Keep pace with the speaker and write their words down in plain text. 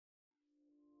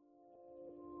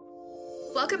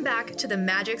Welcome back to the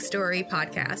Magic Story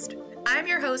Podcast. I'm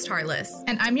your host, Heartless.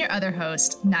 And I'm your other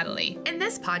host, Natalie. In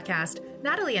this podcast,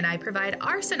 Natalie and I provide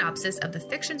our synopsis of the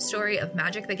fiction story of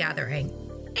Magic the Gathering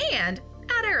and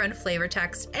add our own flavor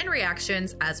text and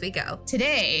reactions as we go.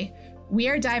 Today, we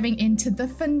are diving into the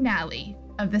finale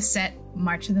of the set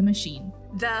March of the Machine.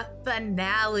 The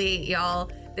finale,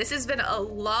 y'all. This has been a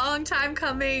long time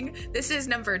coming. This is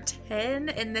number 10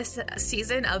 in this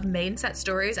season of main set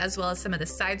stories, as well as some of the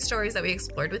side stories that we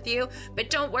explored with you. But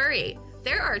don't worry,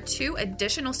 there are 2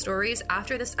 additional stories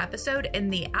after this episode in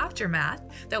the aftermath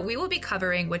that we will be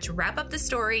covering, which wrap up the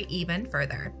story even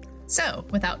further. So,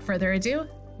 without further ado,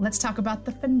 let's talk about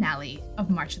the finale of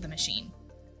March of the Machine.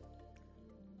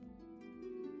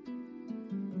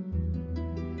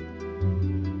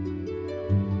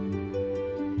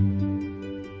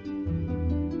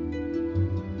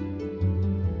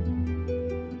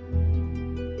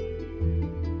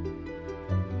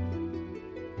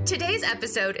 Today's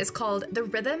episode is called The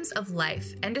Rhythms of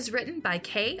Life and is written by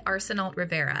Kay Arsenault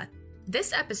Rivera.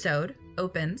 This episode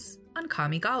opens on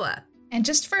Kamigawa. And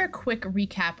just for a quick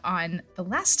recap on the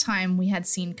last time we had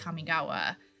seen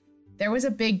Kamigawa, there was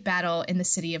a big battle in the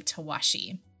city of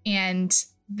Tawashi. And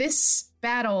this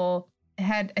battle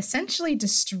had essentially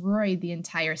destroyed the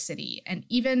entire city. And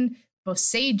even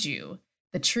Boseiju,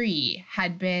 the tree,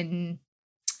 had been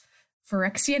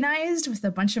Phyrexianized with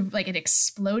a bunch of, it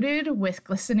exploded with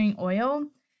glistening oil.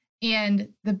 And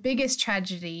the biggest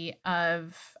tragedy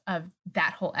of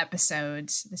that whole episode,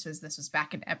 this was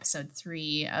back in episode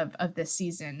 3 of this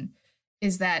season,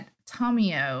 is that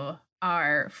Tamio,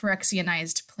 our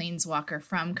Phyrexianized planeswalker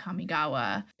from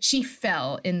Kamigawa, she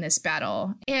fell in this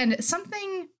battle. And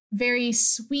something very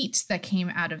sweet that came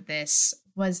out of this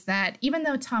was that even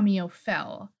though Tamio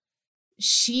fell,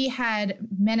 she had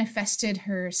manifested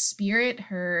her spirit,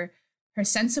 her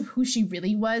sense of who she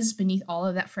really was beneath all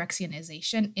of that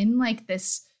Phyrexianization in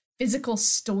this physical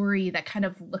story that kind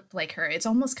of looked like her. It's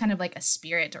almost kind of like a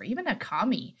spirit or even a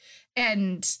kami.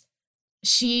 And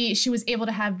she was able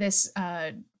to have this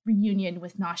reunion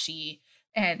with Nashi,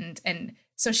 and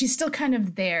so she's still kind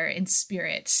of there in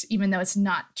spirit, even though it's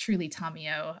not truly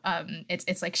Tamio.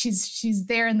 It's like she's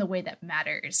there in the way that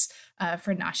matters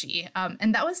for Nashi.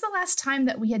 And that was the last time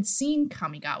that we had seen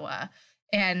Kamigawa,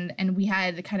 and we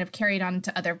had kind of carried on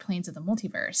to other planes of the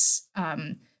multiverse.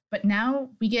 But now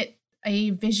we get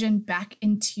a vision back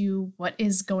into what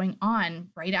is going on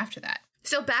right after that.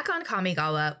 So back on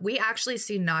Kamigawa, we actually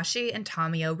see Nashi and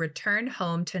Tamio return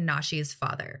home to Nashi's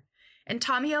father. And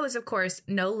Tamio is, of course,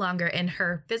 no longer in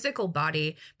her physical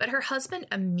body, but her husband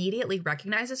immediately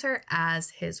recognizes her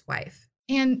as his wife.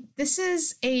 And this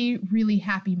is a really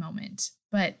happy moment.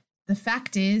 But the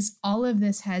fact is, all of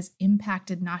this has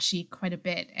impacted Nashi quite a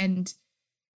bit. And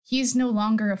he's no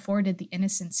longer afforded the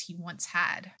innocence he once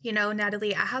had. You know,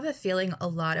 Natalie, I have a feeling a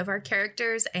lot of our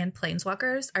characters and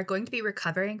planeswalkers are going to be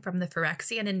recovering from the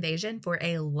Phyrexian invasion for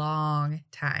a long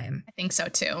time. I think so,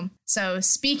 too. So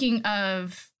speaking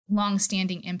of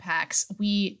long-standing impacts,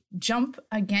 we jump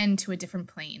again to a different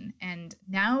plane, and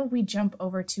now we jump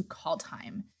over to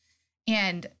Kaldheim.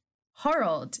 And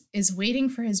Harald is waiting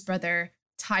for his brother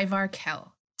Tyvar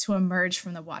Kell to emerge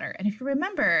from the water. And if you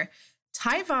remember,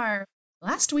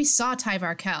 last we saw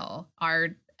Tyvar Kell,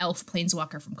 our elf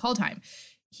planeswalker from Kaldheim,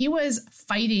 he was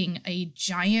fighting a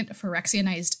giant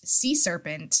Phyrexianized sea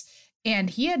serpent,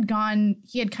 and he had kind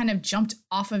of jumped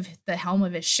off of the helm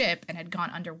of his ship and had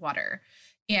gone underwater.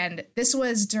 And this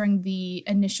was during the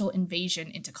initial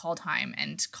invasion into Kaldheim,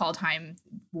 and Kaldheim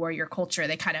warrior culture.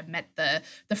 They kind of met the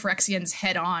Phyrexians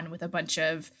head on with a bunch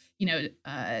of,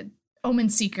 Omen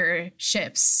Seeker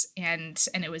ships, and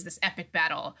it was this epic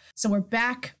battle. So we're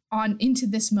back on into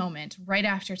this moment right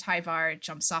after Tyvar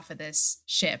jumps off of this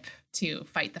ship to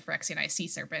fight the Phyrexianized sea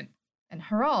serpent. And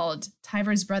Harald,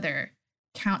 Tyvar's brother,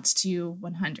 counts to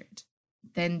 100,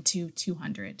 then to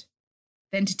 200.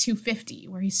 Then to 250,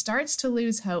 where he starts to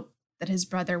lose hope that his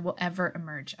brother will ever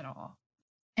emerge at all.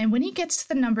 And when he gets to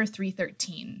the number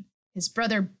 313, his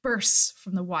brother bursts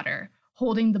from the water,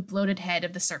 holding the bloated head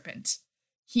of the serpent.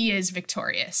 He is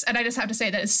victorious. And I just have to say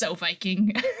that is so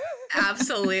Viking.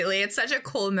 Absolutely. It's such a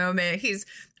cool moment. He's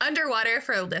underwater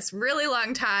for this really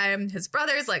long time. His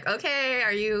brother's like, okay,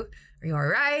 are you all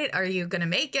right? Are you going to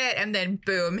make it? And then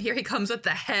boom, here he comes with the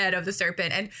head of the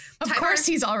serpent. And of course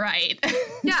he's all right.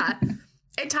 Yeah.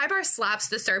 And Tyvar slaps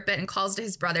the serpent and calls to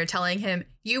his brother, telling him,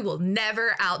 you will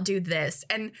never outdo this.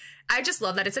 And I just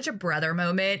love that. It's such a brother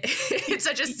moment. It's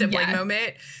such a sibling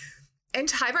moment. And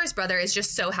Tyvar's brother is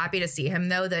just so happy to see him,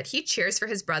 though, that he cheers for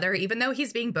his brother, even though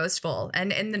he's being boastful.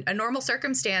 And in a normal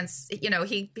circumstance, you know,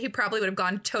 he probably would have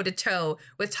gone toe to toe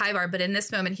with Tyvar. But in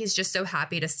this moment, he's just so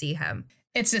happy to see him.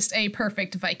 It's just a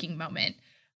perfect Viking moment.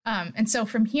 And so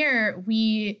from here,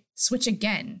 we switch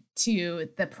again to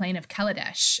the plane of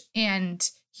Kaladesh. And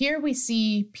here we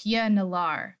see Pia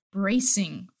Nalar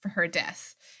bracing for her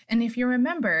death. And if you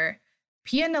remember,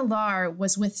 Pia Nalar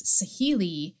was with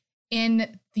Sahili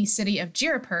in the city of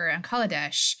Jirapur and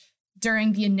Kaladesh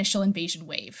during the initial invasion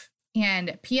wave.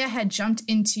 And Pia had jumped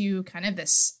into kind of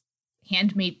this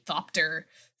handmade thopter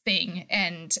thing,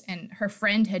 and her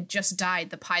friend had just died,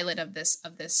 the pilot of this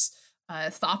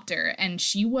thopter, and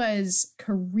she was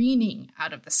careening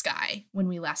out of the sky when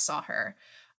we last saw her.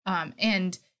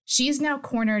 And she's now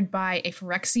cornered by a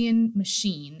Phyrexian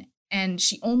machine, and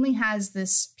she only has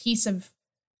this piece of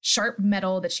sharp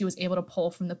metal that she was able to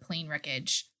pull from the plane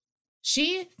wreckage.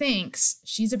 She thinks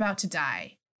she's about to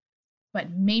die, but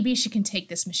maybe she can take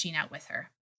this machine out with her.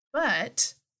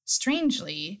 But,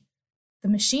 strangely, the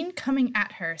machine coming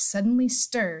at her suddenly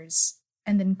stirs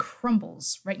and then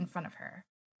crumbles right in front of her.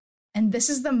 And this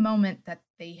is the moment that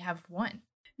they have won.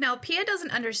 Now, Pia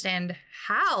doesn't understand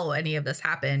how any of this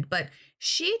happened, but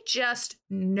she just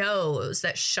knows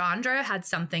that Chandra had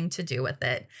something to do with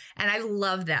it. And I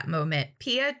love that moment.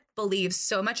 Pia believes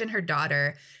so much in her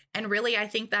daughter. And really, I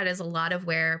think that is a lot of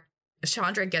where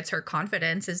Chandra gets her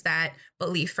confidence, is that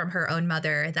belief from her own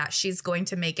mother that she's going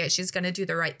to make it. She's going to do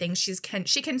the right thing. She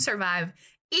can survive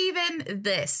even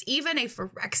a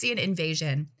Phyrexian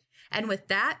invasion. And with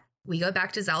that, we go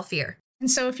back to Zhalfir. And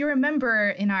so if you remember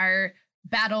in our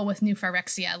battle with New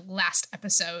Phyrexia last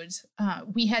episode,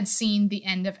 we had seen the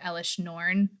end of Elish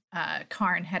Norn.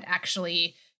 Karn had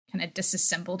actually kind of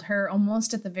disassembled her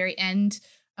almost at the very end.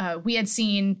 We had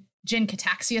seen Jin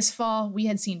Cataxius fall. We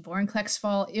had seen Vorinclex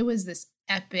fall. It was this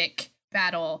epic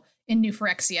battle in New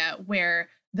Phyrexia where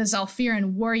the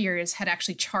Zhalfiran warriors had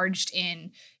actually charged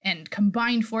in and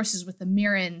combined forces with the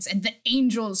Mirrans, and the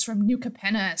angels from New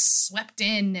Capenna swept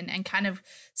in and kind of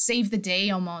saved the day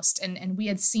almost. And we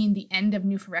had seen the end of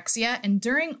New Phyrexia. And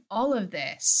during all of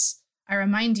this, I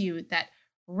remind you that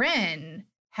Ren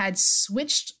had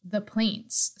switched the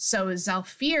planes. So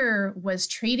Zhalfir was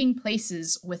trading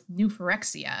places with New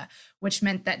Phyrexia, which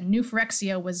meant that New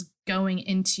Phyrexia was going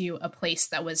into a place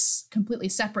that was completely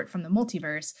separate from the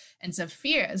multiverse, and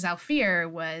Zhalfir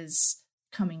was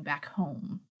coming back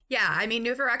home. Yeah, I mean,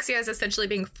 New Phyrexia is essentially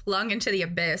being flung into the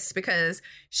abyss because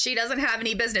she doesn't have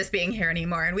any business being here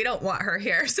anymore, and we don't want her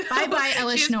here. So bye-bye,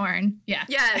 Elish Norn. Yeah.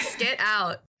 Yes, get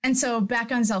out. And so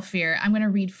back on Zhalfir, I'm going to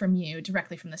read from you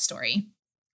directly from the story.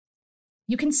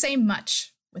 You can say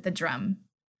much with a drum.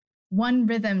 One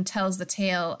rhythm tells the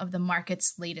tale of the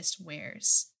market's latest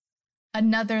wares.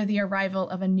 Another, the arrival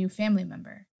of a new family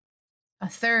member. A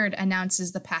third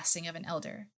announces the passing of an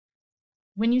elder.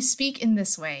 When you speak in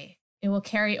this way, it will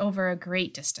carry over a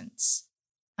great distance.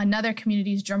 Another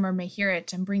community's drummer may hear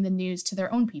it and bring the news to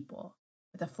their own people,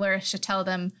 with a flourish to tell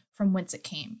them from whence it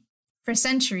came. For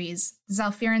centuries, the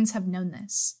Zhalfirans have known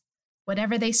this.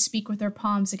 Whatever they speak with their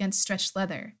palms against stretched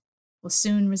leather will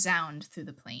soon resound through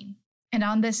the plain. And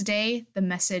on this day, the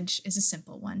message is a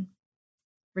simple one.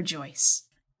 Rejoice.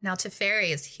 Now Teferi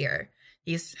is here.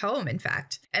 He's home, in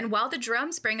fact. And while the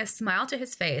drums bring a smile to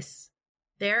his face,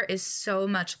 there is so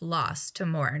much loss to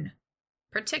mourn,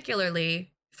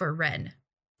 particularly for Ren.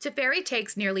 Teferi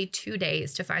takes nearly 2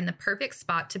 days to find the perfect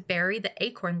spot to bury the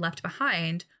acorn left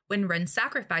behind when Ren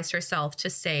sacrificed herself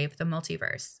to save the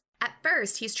multiverse. At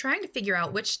first, he's trying to figure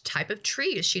out which type of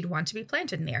trees she'd want to be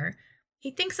planted near. He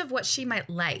thinks of what she might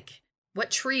like, what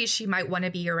trees she might want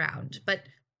to be around, but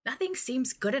nothing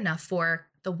seems good enough for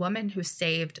the woman who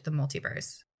saved the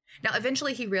multiverse. Now,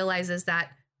 eventually he realizes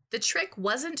that the trick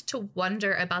wasn't to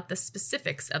wonder about the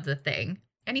specifics of the thing,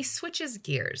 and he switches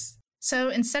gears. So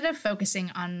instead of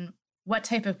focusing on what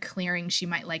type of clearing she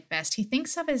might like best, he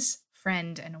thinks of his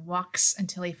friend and walks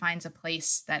until he finds a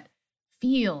place that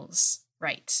feels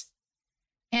right.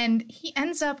 And he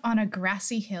ends up on a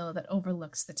grassy hill that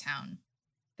overlooks the town.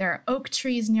 There are oak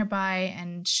trees nearby,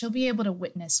 and she'll be able to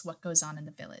witness what goes on in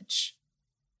the village.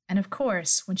 And of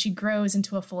course, when she grows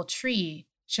into a full tree,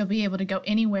 she'll be able to go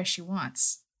anywhere she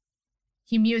wants.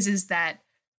 He muses that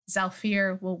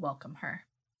Zhalfir will welcome her.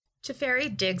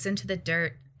 Teferi digs into the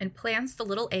dirt and plants the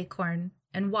little acorn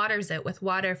and waters it with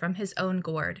water from his own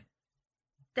gourd.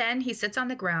 Then he sits on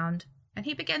the ground and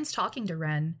he begins talking to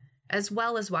Ren, as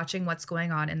well as watching what's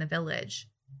going on in the village.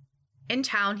 In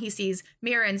town, he sees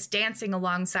Mirrans dancing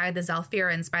alongside the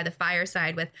Zhalfirans by the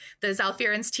fireside, with the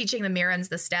Zhalfirans teaching the Mirrans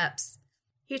the steps.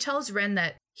 He tells Ren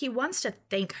that he wants to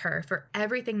thank her for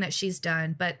everything that she's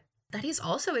done, but that he's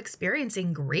also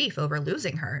experiencing grief over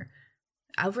losing her,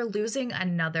 over losing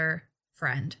another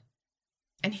friend.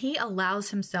 And he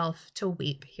allows himself to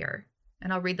weep here.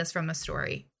 And I'll read this from the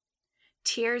story.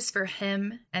 Tears for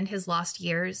him and his lost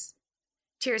years.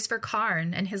 Tears for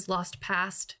Karn and his lost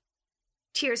past.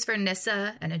 Tears for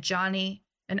Nissa and Ajani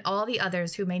and all the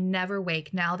others who may never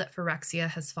wake now that Phyrexia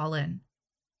has fallen.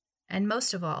 And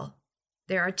most of all,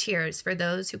 there are tears for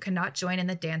those who cannot join in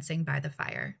the dancing by the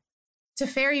fire.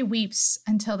 Teferi weeps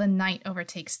until the night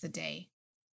overtakes the day,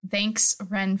 thanks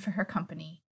Ren for her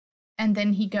company, and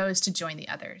then he goes to join the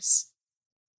others.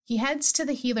 He heads to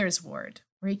the healer's ward,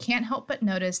 where he can't help but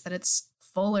notice that it's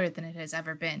fuller than it has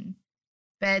ever been.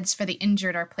 Beds for the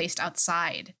injured are placed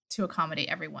outside to accommodate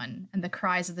everyone, and the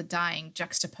cries of the dying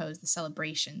juxtapose the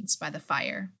celebrations by the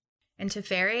fire. And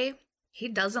Teferi, he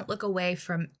doesn't look away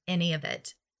from any of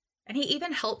it. And he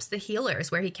even helps the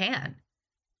healers where he can.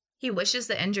 He wishes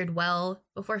the injured well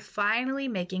before finally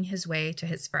making his way to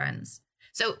his friends.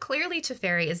 So clearly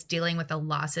Teferi is dealing with the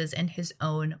losses in his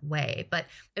own way, but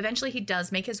eventually he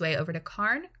does make his way over to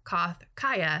Karn, Koth,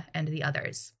 Kaya, and the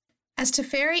others. As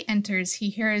Teferi enters, he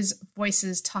hears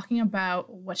voices talking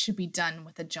about what should be done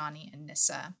with Ajani and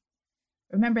Nissa.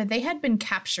 Remember, they had been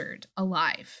captured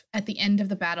alive at the end of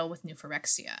the battle with New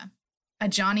Phyrexia.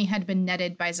 Ajani had been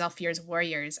netted by Zhalfir's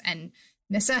warriors, and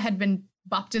Nissa had been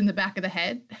bopped in the back of the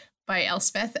head by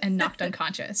Elspeth and knocked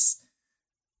unconscious.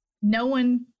 No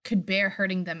one could bear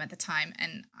hurting them at the time,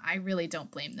 and I really don't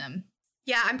blame them.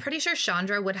 Yeah, I'm pretty sure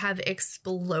Chandra would have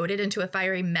exploded into a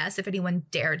fiery mess if anyone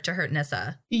dared to hurt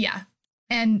Nissa. Yeah,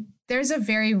 and there's a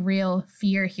very real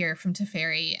fear here from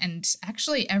Teferi, and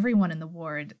actually everyone in the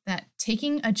ward, that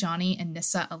taking Ajani and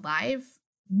Nissa alive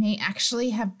may actually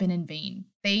have been in vain.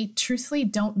 They truthfully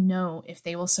don't know if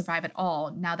they will survive at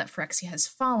all now that Phyrexia has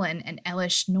fallen and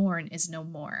Elish Norn is no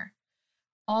more.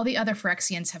 All the other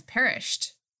Phyrexians have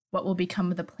perished. What will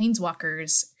become of the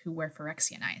Planeswalkers who were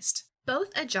Phyrexianized?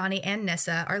 Both Ajani and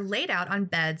Nissa are laid out on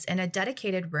beds in a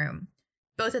dedicated room,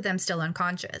 both of them still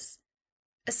unconscious.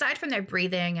 Aside from their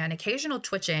breathing and occasional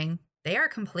twitching, they are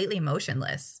completely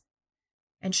motionless.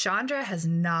 And Chandra has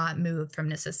not moved from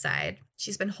Nissa's side.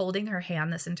 She's been holding her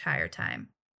hand this entire time.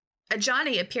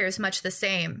 Ajani appears much the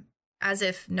same, as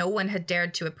if no one had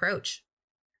dared to approach.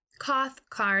 Koth,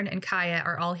 Karn, and Kaya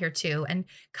are all here too, and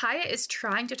Kaya is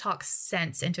trying to talk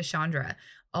sense into Chandra,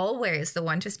 always the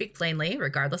one to speak plainly,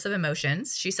 regardless of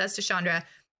emotions. She says to Chandra,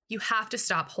 "You have to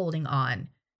stop holding on,"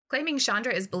 claiming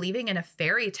Chandra is believing in a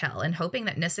fairy tale and hoping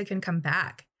that Nissa can come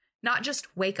back. Not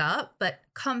just wake up, but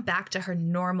come back to her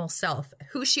normal self,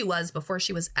 who she was before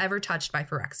she was ever touched by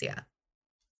Phyrexia.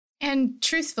 And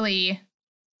truthfully,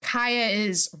 Kaya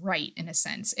is right in a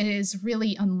sense. It is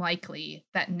really unlikely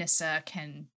that Nissa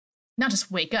can not just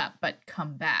wake up, but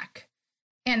come back.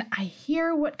 And I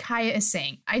hear what Kaya is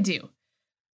saying. I do.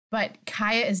 But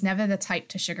Kaya is never the type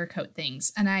to sugarcoat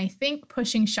things. And I think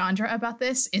pushing Chandra about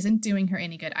this isn't doing her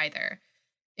any good either.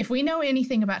 If we know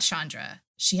anything about Chandra,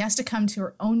 she has to come to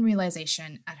her own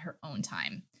realization at her own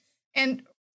time. And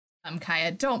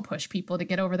Kaya, don't push people to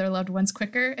get over their loved ones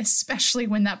quicker, especially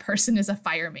when that person is a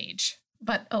fire mage.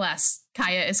 But alas,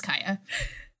 Kaya is Kaya.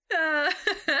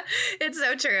 It's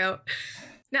so true.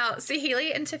 Now,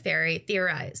 Saheeli and Teferi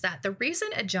theorize that the reason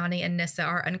Ajani and Nissa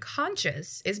are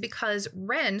unconscious is because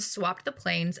Ren swapped the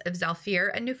planes of Zhalfir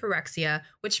and New Phyrexia,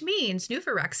 which means New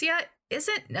Phyrexia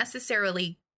isn't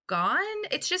necessarily gone.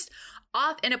 It's just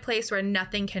off in a place where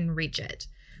nothing can reach it.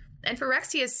 And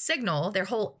Phyrexia's signal, their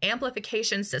whole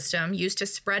amplification system used to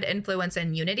spread influence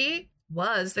and unity,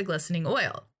 was the glistening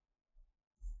oil.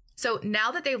 So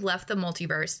now that they've left the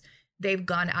multiverse, they've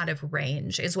gone out of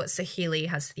range, is what Saheeli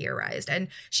has theorized. And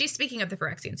she's speaking of the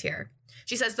Phyrexians here.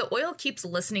 She says the oil keeps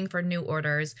listening for new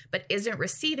orders, but isn't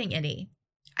receiving any.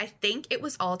 I think it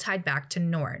was all tied back to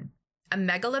Norn. A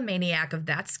megalomaniac of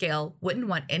that scale wouldn't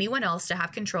want anyone else to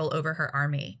have control over her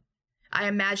army. I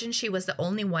imagine she was the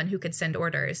only one who could send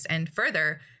orders, and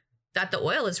further, that the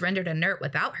oil is rendered inert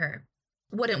without her.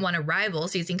 Wouldn't want a rival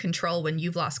seizing control when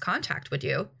you've lost contact, would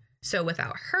you? So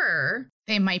without her...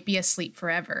 They might be asleep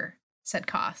forever, said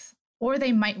Koth. Or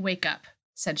they might wake up,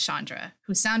 said Chandra,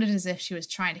 who sounded as if she was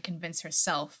trying to convince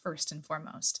herself first and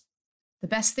foremost. The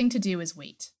best thing to do is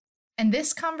wait. And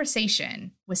this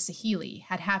conversation with Saheeli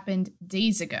had happened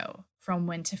days ago from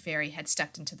when Teferi had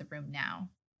stepped into the room now.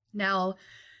 Now,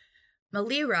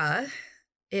 Malira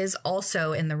is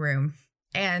also in the room,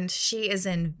 and she is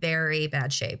in very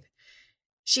bad shape.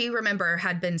 She, remember,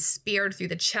 had been speared through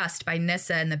the chest by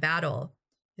Nissa in the battle.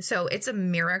 So it's a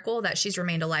miracle that she's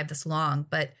remained alive this long,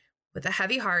 but with a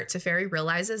heavy heart, Teferi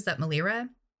realizes that Malira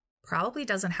probably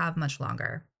doesn't have much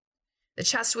longer. The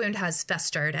chest wound has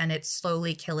festered and it's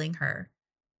slowly killing her.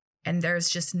 And there's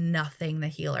just nothing the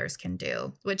healers can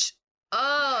do, which,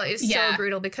 is so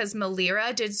brutal because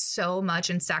Melira did so much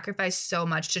and sacrificed so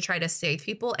much to try to save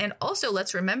people. And also,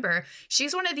 let's remember,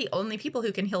 she's one of the only people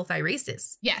who can heal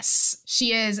Phyrexia. Yes,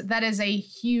 she is. That is a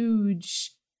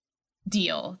huge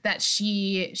deal that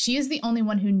she is the only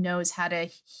one who knows how to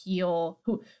heal,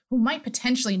 who might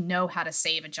potentially know how to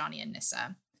save a Johnny and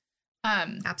Nissa.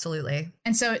 Absolutely.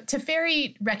 And so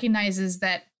Teferi recognizes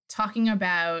that talking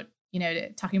about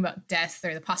death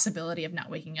or the possibility of not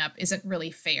waking up isn't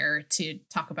really fair to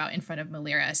talk about in front of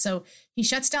Melira. So he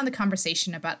shuts down the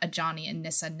conversation about Ajani and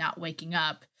Nissa not waking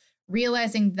up,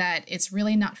 realizing that it's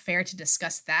really not fair to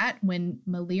discuss that when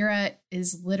Melira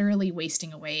is literally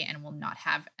wasting away and will not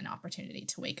have an opportunity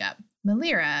to wake up.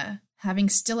 Melira, having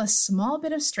still a small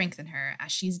bit of strength in her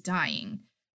as she's dying,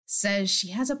 says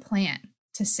she has a plan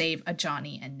to save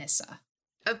Ajani and Nissa.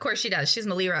 Of course she does. She's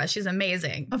Melira. She's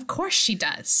amazing. Of course she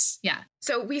does. Yeah.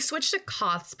 So we switch to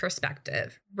Koth's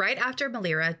perspective right after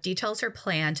Melira details her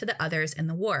plan to the others in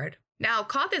the ward. Now,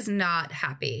 Koth is not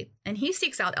happy, and he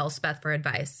seeks out Elspeth for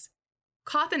advice.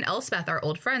 Koth and Elspeth are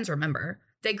old friends, remember?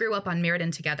 They grew up on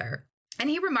Mirrodin together. And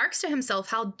he remarks to himself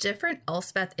how different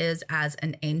Elspeth is as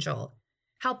an angel,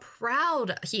 how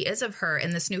proud he is of her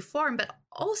in this new form, but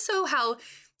also how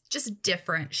just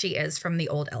different she is from the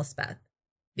old Elspeth.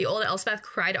 The old Elspeth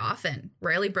cried often,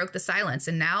 rarely broke the silence,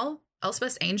 and now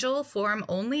Elspeth's angel form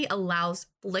only allows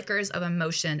flickers of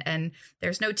emotion and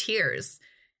there's no tears.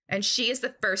 And she is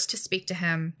the first to speak to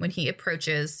him when he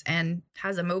approaches and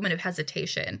has a moment of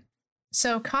hesitation.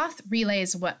 So Koth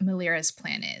relays what Melira's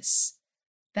plan is,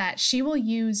 that she will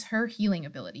use her healing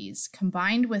abilities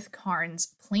combined with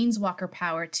Karn's planeswalker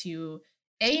power to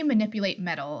manipulate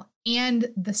metal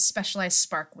and the specialized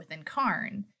spark within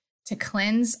Karn to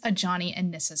cleanse Ajani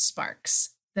and Nissa's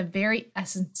sparks, the very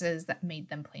essences that made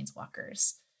them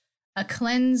planeswalkers. A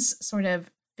cleanse sort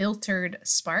of filtered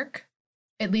spark,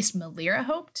 at least Melira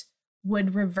hoped,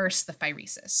 would reverse the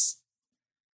Phyrexia.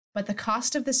 But the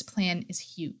cost of this plan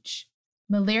is huge.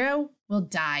 Melira will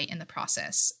die in the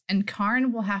process, and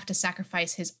Karn will have to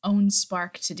sacrifice his own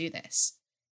spark to do this.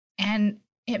 And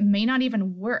it may not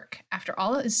even work after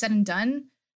all is said and done,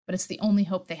 but it's the only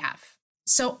hope they have.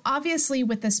 So obviously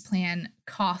with this plan,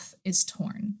 Koth is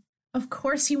torn. Of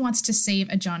course he wants to save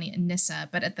Ajani and Nissa,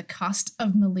 but at the cost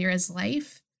of Melira's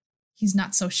life, he's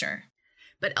not so sure.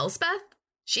 But Elspeth,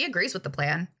 she agrees with the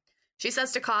plan. She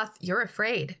says to Koth, "You're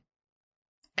afraid."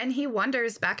 And he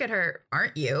wonders back at her,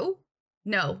 "Aren't you?"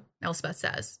 "No," Elspeth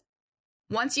says.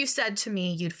 "Once you said to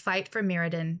me you'd fight for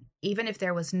Mirrodin, even if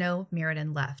there was no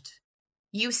Mirrodin left.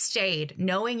 You stayed,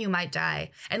 knowing you might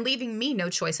die, and leaving me no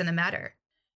choice in the matter.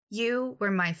 You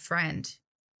were my friend,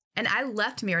 and I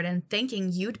left Mirrodin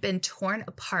thinking you'd been torn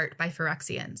apart by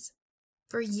Phyrexians.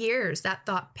 For years, that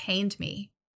thought pained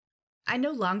me. I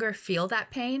no longer feel that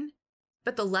pain,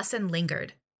 but the lesson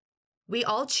lingered. We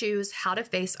all choose how to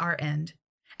face our end,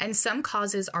 and some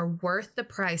causes are worth the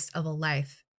price of a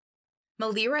life.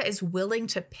 Melira is willing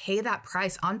to pay that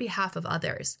price on behalf of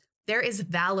others. There is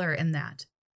valor in that.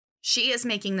 She is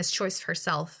making this choice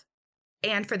herself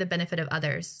and for the benefit of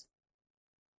others.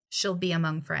 She'll be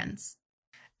among friends."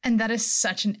 And that is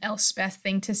such an Elspeth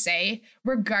thing to say,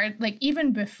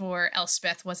 even before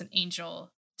Elspeth was an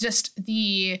angel, just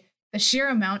the sheer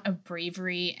amount of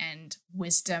bravery and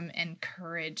wisdom and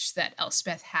courage that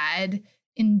Elspeth had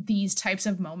in these types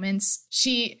of moments.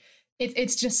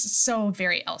 It's just so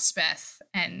very Elspeth.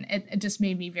 And it just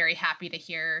made me very happy to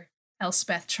hear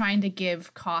Elspeth trying to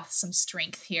give Koth some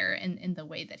strength here in the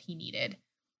way that he needed.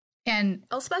 And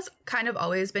Elspeth's kind of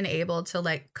always been able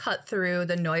to cut through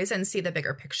the noise and see the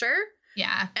bigger picture.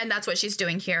 Yeah. And that's what she's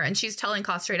doing here. And she's telling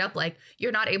Koth straight up,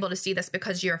 you're not able to see this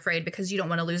because you're afraid, because you don't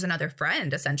want to lose another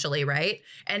friend, essentially, right?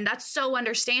 And that's so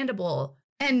understandable.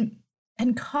 And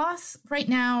Koth right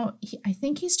now, I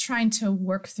think he's trying to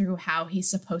work through how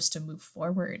he's supposed to move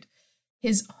forward.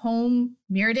 His home,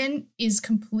 Mirrodin, is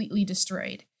completely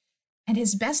destroyed. And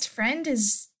his best friend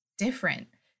is different.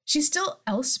 She's still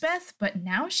Elspeth, but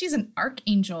now she's an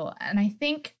archangel. And I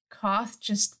think Koth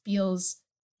just feels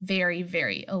very,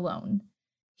 very alone.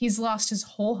 He's lost his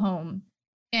whole home,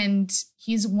 and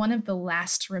he's one of the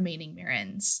last remaining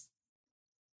Mirrans.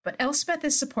 But Elspeth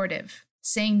is supportive,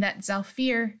 saying that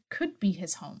Zhalfir could be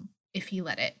his home if he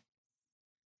let it.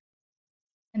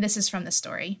 And this is from the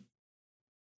story.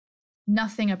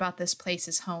 Nothing about this place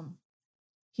is home.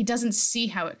 He doesn't see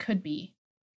how it could be.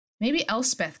 Maybe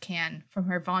Elspeth can from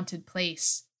her vaunted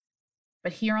place.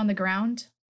 But here on the ground,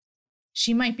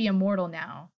 she might be immortal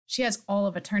now. She has all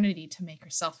of eternity to make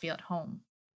herself feel at home.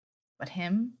 But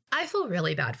him? I feel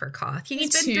really bad for Koth.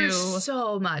 He's been through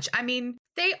so much. I mean,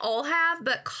 they all have,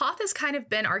 but Koth has kind of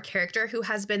been our character who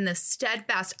has been the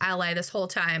steadfast ally this whole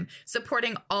time,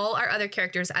 supporting all our other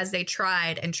characters as they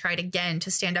tried and tried again to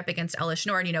stand up against Elish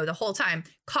Norn. You know, the whole time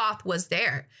Koth was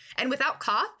there. And without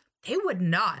Koth, they would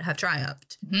not have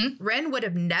triumphed. Mm-hmm. Ren would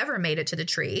have never made it to the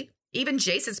tree. Even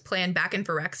Jace's plan back in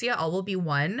Phyrexia, All Will Be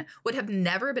One, would have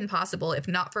never been possible if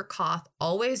not for Koth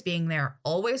always being there,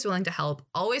 always willing to help,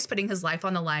 always putting his life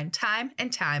on the line time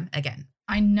and time again.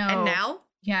 I know. And now,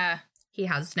 yeah, he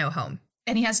has no home.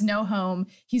 And he has no home.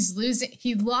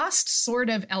 He lost sort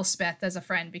of Elspeth as a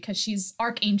friend because she's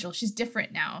Archangel. She's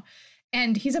different now.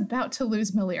 And he's about to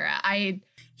lose Melira.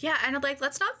 Yeah, and like,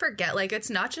 let's not forget, like, it's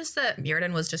not just that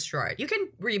Mirrodin was destroyed. You can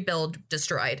rebuild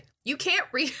destroyed. You can't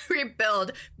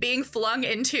rebuild being flung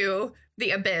into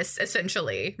the abyss,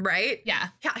 essentially, right? Yeah.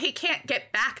 He can't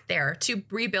get back there to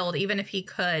rebuild, even if he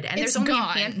could. And there's only a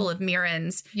handful of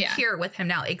Mirrans here with him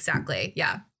now. Exactly.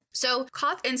 Yeah. So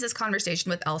Koth ends this conversation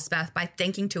with Elspeth by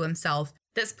thinking to himself,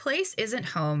 this place isn't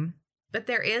home, but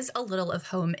there is a little of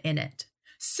home in it.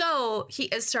 So he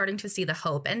is starting to see the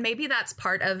hope. And maybe that's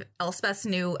part of Elspeth's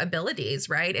new abilities,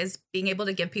 right? Is being able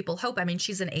to give people hope. I mean,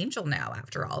 she's an angel now,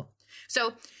 after all.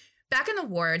 So back in the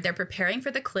ward, they're preparing for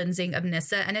the cleansing of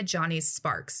Nissa and Ajani's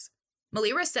sparks.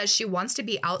 Melira says she wants to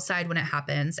be outside when it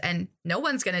happens, and no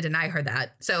one's going to deny her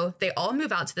that. So they all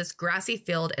move out to this grassy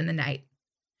field in the night.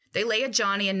 They lay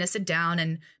Ajani and Nissa down,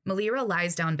 and Melira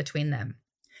lies down between them.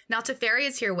 Now Teferi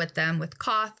is here with them, with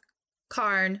Koth,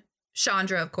 Karn,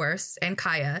 Chandra, of course, and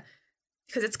Kaya,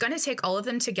 because it's going to take all of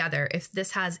them together if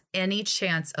this has any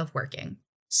chance of working.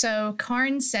 So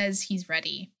Karn says he's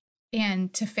ready,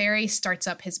 and Teferi starts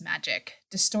up his magic,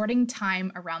 distorting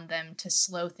time around them to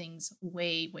slow things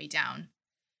way, way down.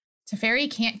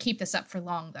 Teferi can't keep this up for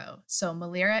long, though, so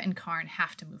Melira and Karn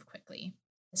have to move quickly.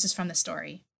 This is from the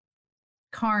story.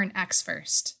 Karn acts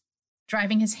first.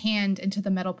 Driving his hand into the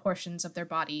metal portions of their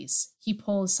bodies, he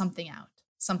pulls something out,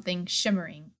 something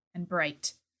shimmering and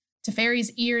bright.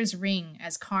 Teferi's ears ring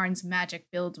as Karn's magic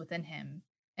builds within him,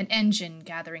 an engine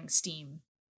gathering steam.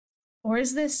 Or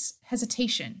is this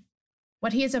hesitation?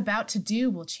 What he is about to do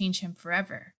will change him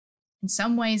forever. In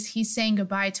some ways, he's saying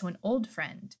goodbye to an old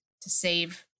friend to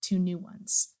save two new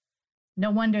ones.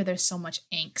 No wonder there's so much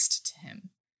angst to him.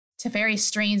 Teferi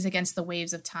strains against the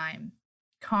waves of time.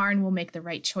 Karn will make the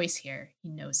right choice here. He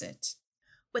knows it.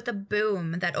 With a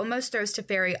boom that almost throws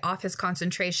Teferi off his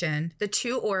concentration, the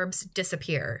two orbs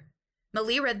disappear.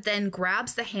 Melira then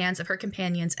grabs the hands of her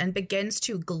companions and begins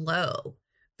to glow,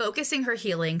 focusing her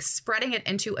healing, spreading it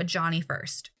into Ajani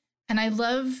first. And I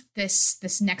love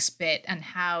this next bit and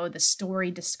how the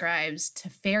story describes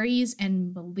Teferi's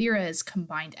and Melira's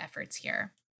combined efforts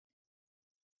here.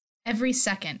 Every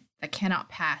second that cannot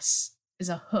pass is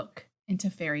a hook into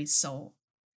Teferi's soul.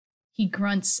 He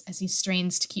grunts as he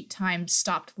strains to keep time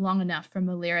stopped long enough for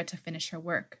Melira to finish her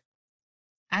work.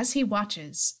 As he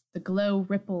watches, the glow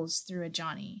ripples through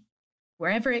Ajani.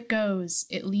 Wherever it goes,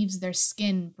 it leaves their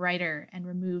skin brighter and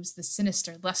removes the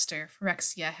sinister luster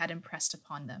Phyrexia had impressed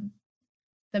upon them.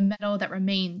 The metal that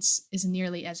remains is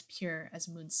nearly as pure as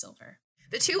moon silver.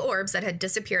 The two orbs that had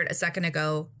disappeared a second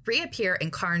ago reappear in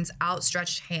Karn's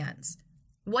outstretched hands.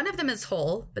 One of them is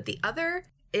whole, but the other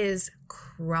is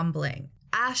crumbling.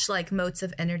 Ash-like motes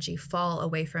of energy fall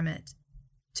away from it.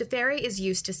 Teferi is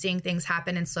used to seeing things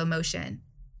happen in slow motion.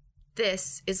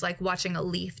 This is like watching a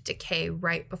leaf decay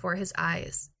right before his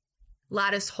eyes.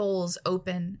 Lattice holes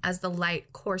open as the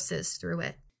light courses through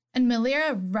it. And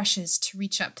Melira rushes to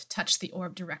reach up to touch the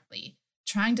orb directly,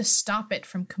 trying to stop it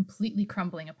from completely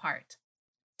crumbling apart.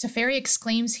 Teferi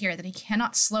exclaims here that he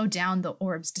cannot slow down the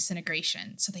orb's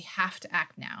disintegration, so they have to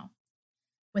act now.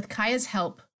 With Kaya's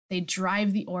help, they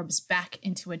drive the orbs back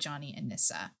into Ajani and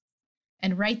Nissa.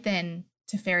 And right then,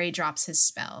 Teferi drops his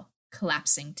spell,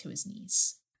 collapsing to his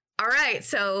knees. All right,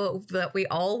 so what we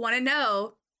all want to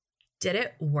know, did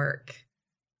it work?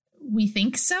 We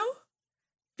think so,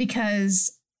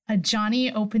 because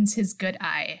Ajani opens his good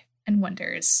eye and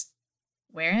wonders,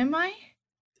 where am I?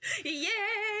 Yay!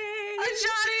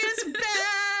 Ajani is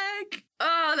back!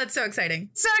 Oh, that's so exciting.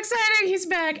 So exciting, he's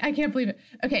back. I can't believe it.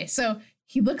 Okay, so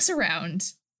he looks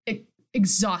around,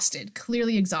 exhausted,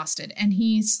 clearly exhausted, and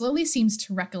he slowly seems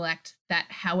to recollect that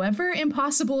however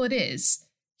impossible it is,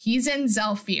 he's in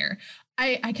Zalfir.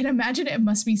 I can imagine it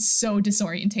must be so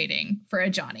disorientating for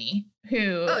Ajani,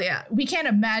 who we can't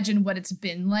imagine what it's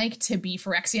been like to be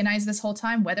Phyrexianized this whole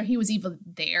time, whether he was even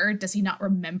there. Does he not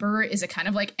remember? Is it kind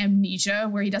of like amnesia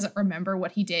where he doesn't remember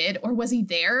what he did? Or was he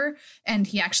there and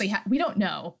he actually we don't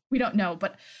know.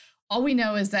 But all we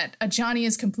know is that Ajani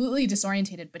is completely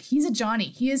disorientated, but he's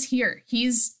Ajani. He is here.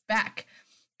 He's back.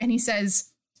 And he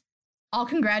says, I'll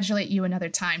congratulate you another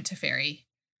time, Teferi.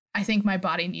 I think my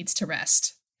body needs to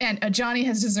rest. And Ajani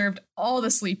has deserved all the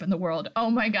sleep in the world. Oh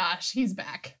my gosh, he's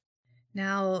back.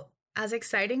 Now, as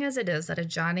exciting as it is that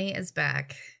Ajani is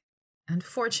back,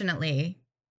 unfortunately,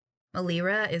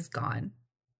 Malira is gone.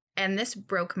 And this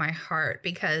broke my heart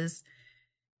because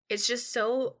it's just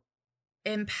so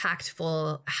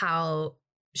impactful how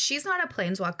she's not a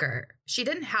planeswalker. She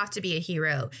didn't have to be a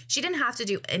hero. She didn't have to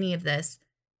do any of this,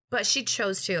 but she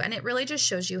chose to. And it really just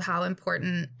shows you how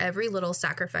important every little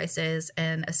sacrifice is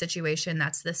in a situation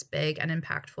that's this big and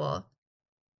impactful.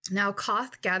 Now,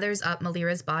 Koth gathers up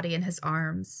Malira's body in his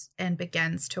arms and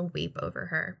begins to weep over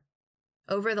her,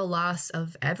 over the loss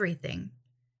of everything.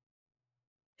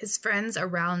 His friends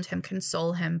around him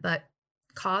console him, but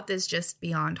Koth is just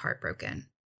beyond heartbroken.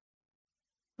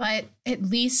 But at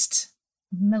least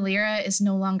Malira is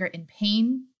no longer in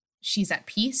pain. She's at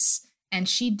peace, and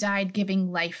she died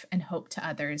giving life and hope to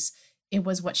others. It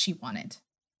was what she wanted.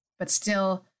 But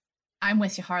still, I'm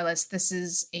with you, Harless. This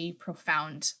is a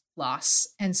profound loss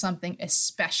and something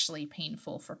especially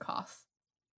painful for Koth.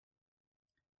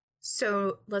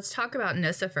 So let's talk about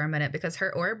Nissa for a minute, because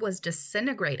her orb was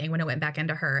disintegrating when it went back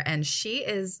into her, and she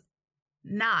is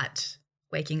not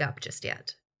waking up just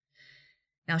yet.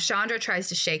 Now, Chandra tries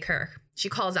to shake her. She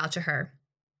calls out to her,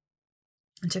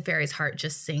 and Teferi's heart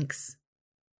just sinks.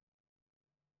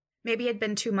 Maybe it had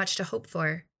been too much to hope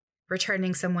for,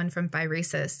 returning someone from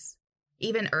Phyrexia.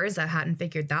 Even Urza hadn't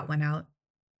figured that one out.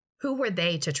 Who were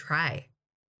they to try?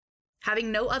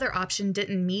 Having no other option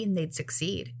didn't mean they'd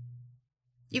succeed.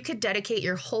 You could dedicate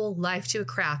your whole life to a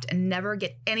craft and never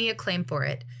get any acclaim for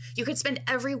it. You could spend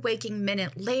every waking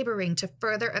minute laboring to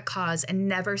further a cause and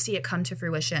never see it come to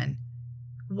fruition.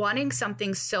 Wanting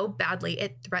something so badly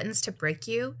it threatens to break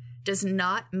you does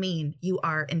not mean you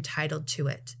are entitled to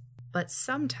it. But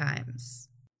sometimes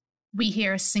we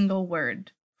hear a single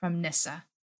word from Nissa.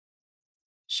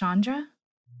 Chandra?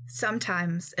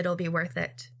 Sometimes it'll be worth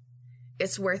it.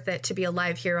 It's worth it to be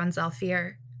alive here on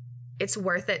Zalfir. It's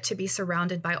worth it to be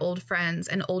surrounded by old friends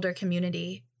and older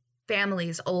community,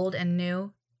 families old and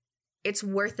new. It's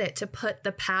worth it to put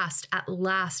the past at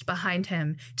last behind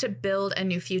him, to build a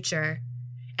new future.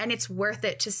 And it's worth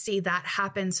it to see that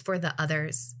happens for the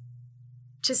others.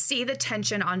 To see the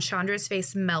tension on Chandra's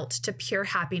face melt to pure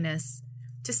happiness,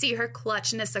 to see her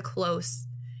clutch Nissa close,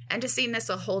 and to see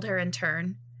Nissa hold her in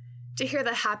turn, to hear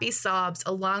the happy sobs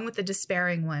along with the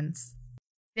despairing ones.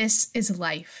 This is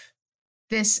life.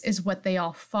 This is what they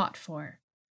all fought for,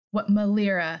 what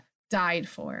Malira died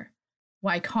for,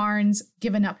 why Karn's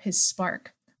given up his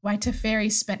spark, why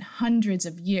Teferi spent hundreds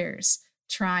of years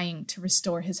trying to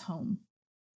restore his home.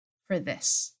 For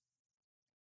this.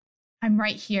 I'm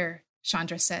right here,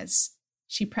 Chandra says.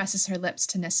 She presses her lips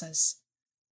to Nissa's.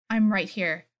 I'm right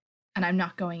here, and I'm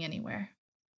not going anywhere.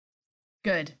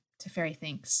 Good, Teferi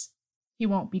thinks. He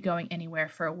won't be going anywhere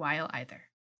for a while either.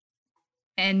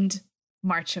 End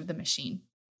March of the Machine.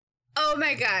 Oh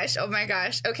my gosh.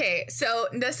 Okay, so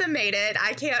Nissa made it.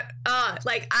 I can't,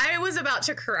 I was about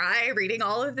to cry reading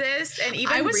all of this, and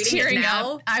even reading it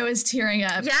now. I was tearing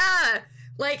up. Yeah,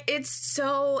 it's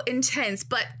so intense.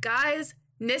 But guys,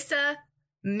 Nissa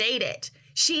made it.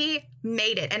 She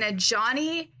made it. And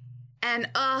Ajani and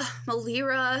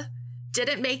Malira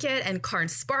didn't make it, and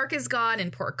Karn's spark is gone,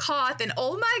 and poor Koth, and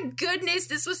oh my goodness,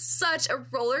 this was such a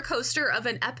roller coaster of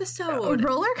an episode. A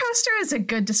roller coaster is a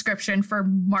good description for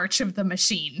March of the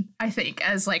Machine, I think,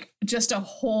 as just a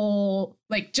whole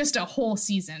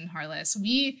season, Harless.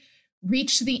 We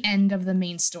reached the end of the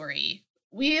main story.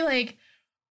 We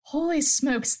holy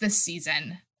smokes, this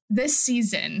season.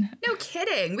 No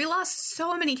kidding. We lost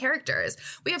so many characters.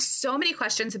 We have so many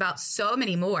questions about so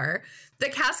many more. The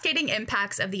cascading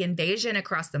impacts of the invasion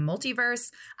across the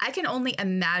multiverse, I can only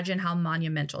imagine how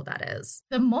monumental that is.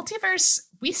 The multiverse,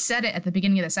 we said it at the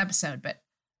beginning of this episode, but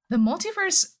the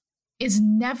multiverse is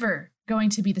never going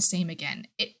to be the same again.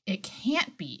 It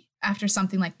can't be after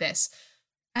something like this.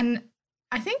 And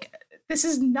I think this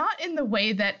is not in the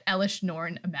way that Elish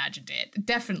Norn imagined it.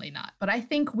 Definitely not. But I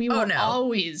think we will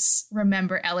always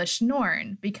remember Elish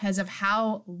Norn because of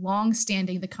how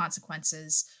long-standing the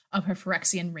consequences of her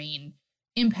Phyrexian reign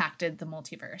impacted the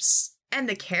multiverse. And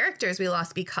the characters we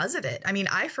lost because of it. I mean,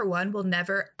 I, for one, will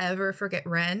never, ever forget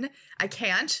Ren. I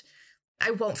can't.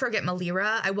 I won't forget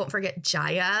Malira. I won't forget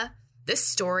Jaya. This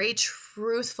story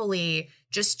truthfully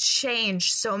just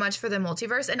changed so much for the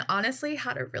multiverse and honestly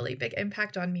had a really big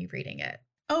impact on me reading it.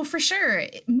 Oh, for sure.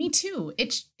 Me too.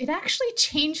 It actually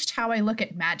changed how I look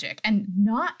at magic, and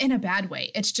not in a bad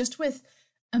way. It's just with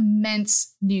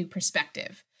immense new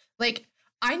perspective. Like,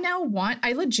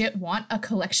 I legit want a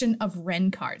collection of Ren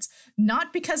cards,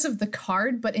 not because of the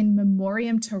card, but in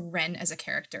memoriam to Ren as a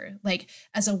character, like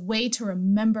as a way to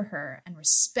remember her and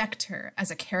respect her as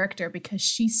a character because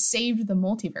she saved the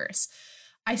multiverse.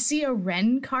 I see a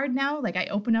Ren card now, like I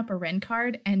open up a Ren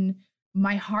card and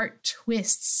my heart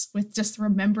twists with just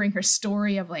remembering her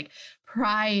story of like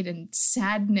pride and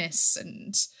sadness.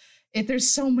 And there's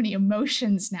so many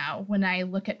emotions now when I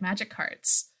look at Magic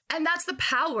cards. And that's the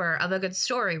power of a good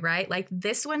story, right? Like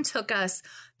this one took us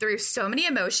through so many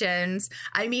emotions.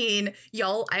 I mean,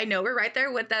 y'all, I know we're right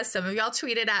there with us. Some of y'all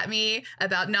tweeted at me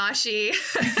about Nashi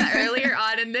earlier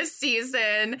on in this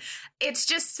season. It's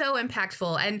just so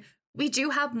impactful. And we do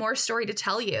have more story to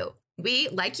tell you. We,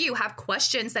 like you, have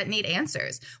questions that need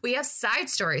answers. We have side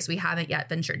stories we haven't yet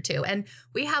ventured to. And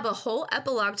we have a whole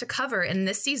epilogue to cover in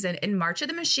this season in March of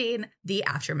the Machine, The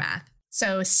Aftermath.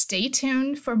 So stay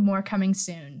tuned for more coming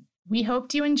soon. We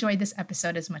hoped you enjoyed this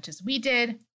episode as much as we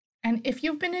did. And if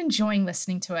you've been enjoying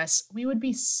listening to us, we would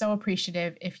be so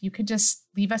appreciative if you could just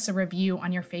leave us a review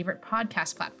on your favorite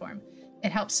podcast platform.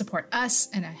 It helps support us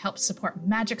and it helps support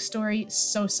Magic Story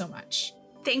so much.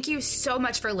 Thank you so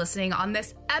much for listening on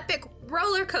this epic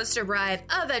roller coaster ride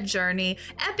of a journey.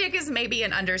 Epic is maybe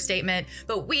an understatement,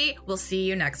 but we will see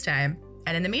you next time.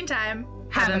 And in the meantime,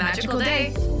 have a magical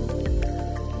day.